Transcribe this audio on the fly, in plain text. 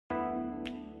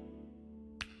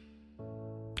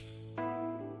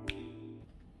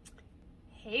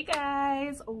Hey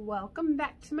guys, welcome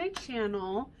back to my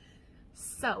channel.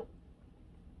 So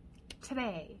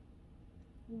today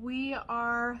we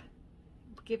are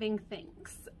giving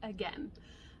thanks again.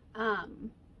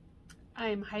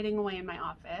 I'm hiding away in my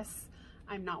office.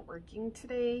 I'm not working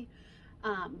today,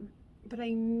 but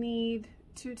I need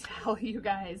to tell you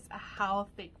guys how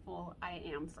thankful I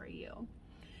am for you.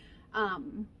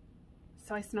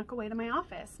 So I snuck away to my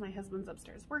office. My husband's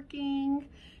upstairs working.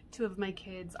 Two of my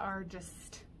kids are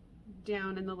just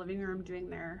down in the living room doing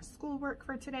their schoolwork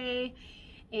for today,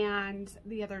 and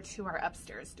the other two are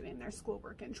upstairs doing their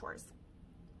schoolwork and chores.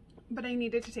 But I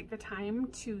needed to take the time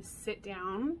to sit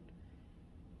down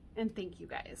and thank you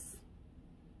guys.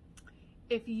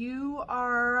 If you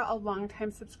are a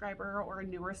longtime subscriber or a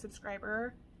newer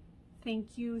subscriber,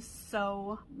 thank you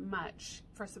so much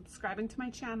for subscribing to my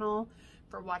channel,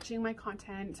 for watching my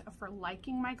content, for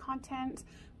liking my content,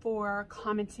 for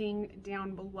commenting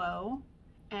down below,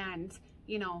 and,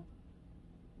 you know,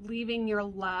 leaving your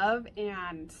love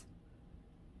and,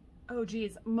 oh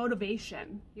geez,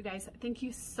 motivation. You guys, thank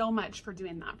you so much for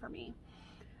doing that for me.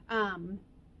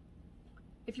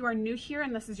 If you are new here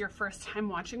and this is your first time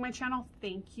watching my channel,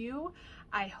 thank you.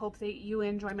 I hope that you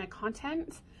enjoy my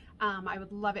content. I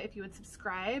would love it if you would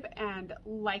subscribe and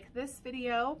like this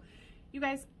video. You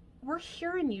guys, we're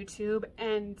here in YouTube,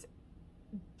 and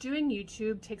doing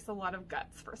YouTube takes a lot of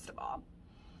guts, first of all.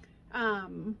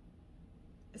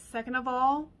 Second of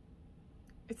all,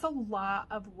 it's a lot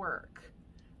of work,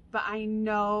 but I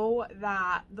know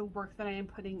that the work that I am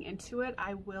putting into it,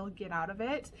 I will get out of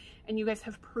it. And you guys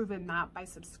have proven that by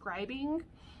subscribing,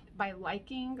 by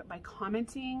liking, by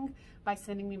commenting, by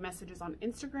sending me messages on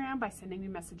Instagram, by sending me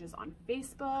messages on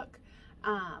Facebook,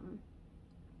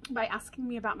 by asking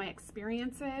me about my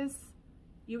experiences.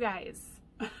 You guys,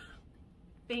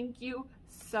 thank you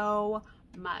so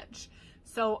much.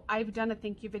 So I've done a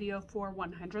thank you video for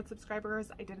 100 subscribers.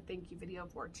 I did a thank you video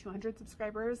for 200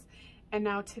 subscribers. And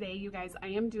now today, you guys, I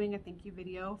am doing a thank you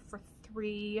video for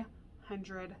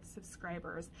 300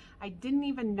 subscribers. I didn't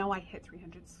even know I hit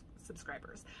 300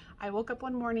 subscribers. I woke up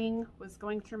one morning, was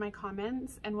going through my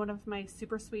comments, and one of my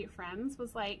super sweet friends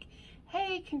was like,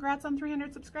 hey, congrats on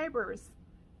 300 subscribers.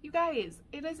 You guys,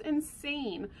 it is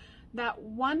insane that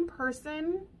one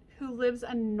person who lives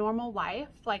a normal life,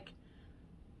 like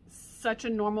such a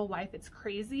normal life, it's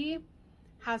crazy,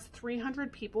 has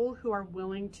 300 people who are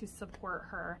willing to support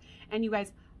her. And you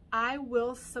guys, I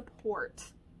will support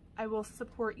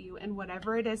you in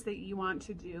whatever it is that you want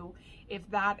to do. If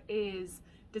that is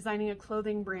designing a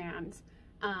clothing brand,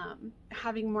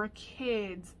 having more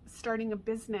kids, starting a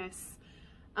business,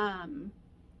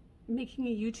 making a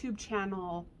YouTube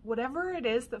channel, whatever it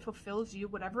is that fulfills you,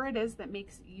 whatever it is that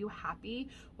makes you happy,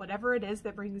 whatever it is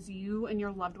that brings you and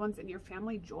your loved ones and your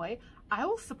family joy, I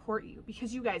will support you.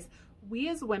 Because you guys, we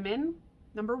as women,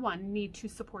 number one, need to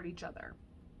support each other,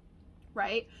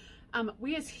 right?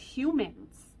 We as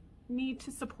humans need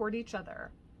to support each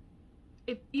other.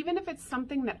 Even if it's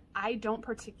something that I don't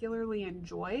particularly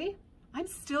enjoy, I'm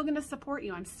still going to support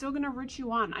you. I'm still going to root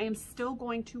you on. I am still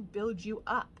going to build you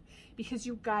up. Because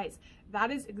you guys,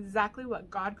 that is exactly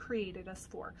what God created us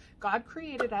for. God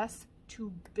created us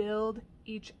to build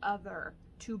each other,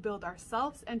 to build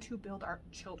ourselves and to build our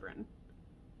children.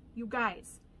 You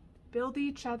guys, build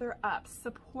each other up,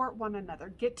 support one another,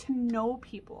 get to know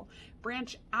people,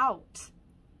 branch out,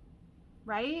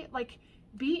 right? Like,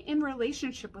 be in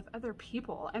relationship with other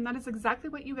people. And that is exactly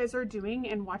what you guys are doing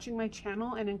and watching my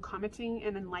channel and in commenting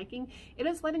and in liking. It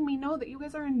is letting me know that you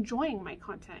guys are enjoying my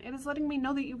content. It is letting me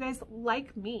know that you guys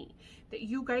like me, that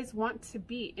you guys want to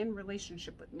be in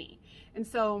relationship with me. And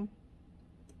so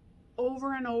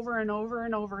over and over and over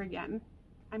and over again,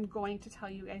 I'm going to tell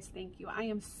you guys thank you. I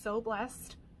am so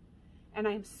blessed, and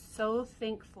I am so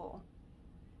thankful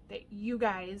that you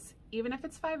guys, even if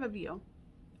it's 5 of you,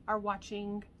 are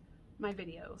watching my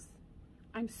videos.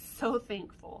 I'm so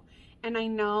thankful. And I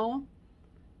know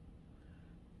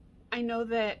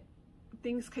that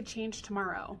things could change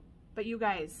tomorrow, but you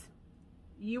guys,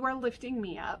 you are lifting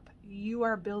me up. You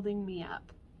are building me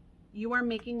up. You are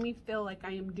making me feel like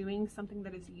I am doing something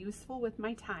that is useful with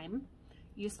my time,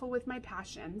 useful with my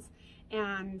passions,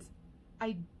 and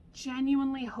I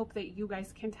genuinely hope that you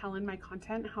guys can tell in my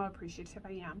content how appreciative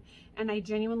I am. And I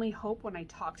genuinely hope when I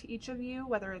talk to each of you,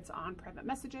 whether it's on private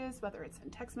messages, whether it's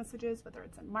in text messages, whether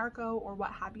it's in Marco or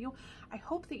what have you, I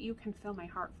hope that you can feel my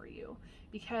heart for you.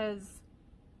 Because,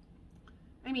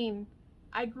 I mean,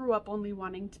 I grew up only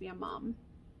wanting to be a mom,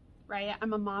 right?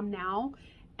 I'm a mom now,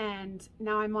 and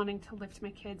now I'm wanting to lift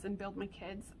my kids and build my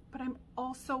kids, but I'm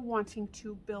also wanting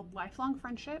to build lifelong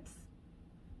friendships,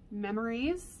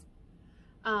 memories,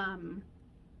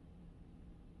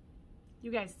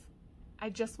 You guys,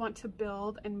 I just want to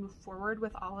build and move forward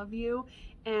with all of you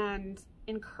and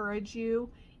encourage you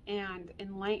and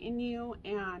enlighten you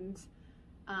and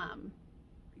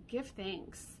give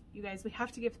thanks. You guys, we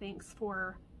have to give thanks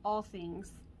for all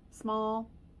things, small,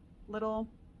 little,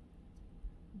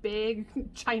 big,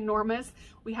 ginormous.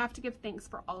 We have to give thanks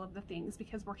for all of the things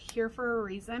because we're here for a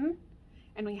reason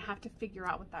and we have to figure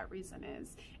out what that reason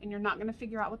is. And you're not going to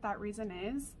figure out what that reason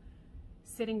is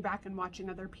sitting back and watching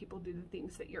other people do the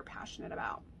things that you're passionate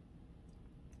about.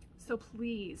 So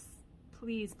please,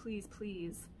 please, please,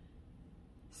 please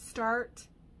start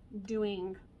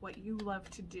doing what you love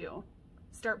to do.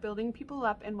 Start building people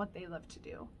up in what they love to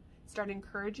do. Start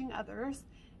encouraging others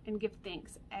and give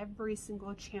thanks every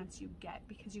single chance you get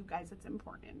because you guys, it's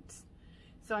important.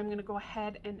 So I'm going to go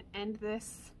ahead and end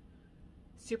this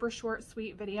super short,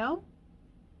 sweet video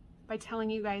by telling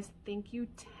you guys thank you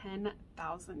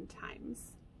 10,000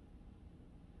 times.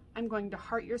 I'm going to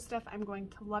heart your stuff. I'm going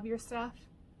to love your stuff.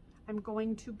 I'm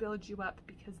going to build you up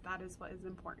because that is what is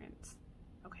important.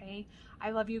 Okay?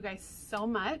 I love you guys so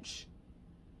much.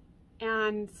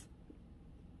 And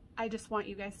I just want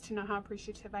you guys to know how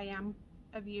appreciative I am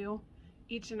of you,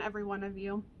 each and every one of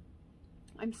you.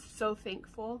 I'm so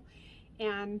thankful.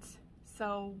 And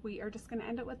so we are just going to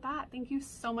end it with that. Thank you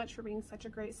so much for being such a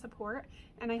great support.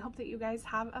 And I hope that you guys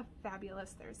have a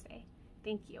fabulous Thursday.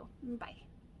 Thank you. Bye.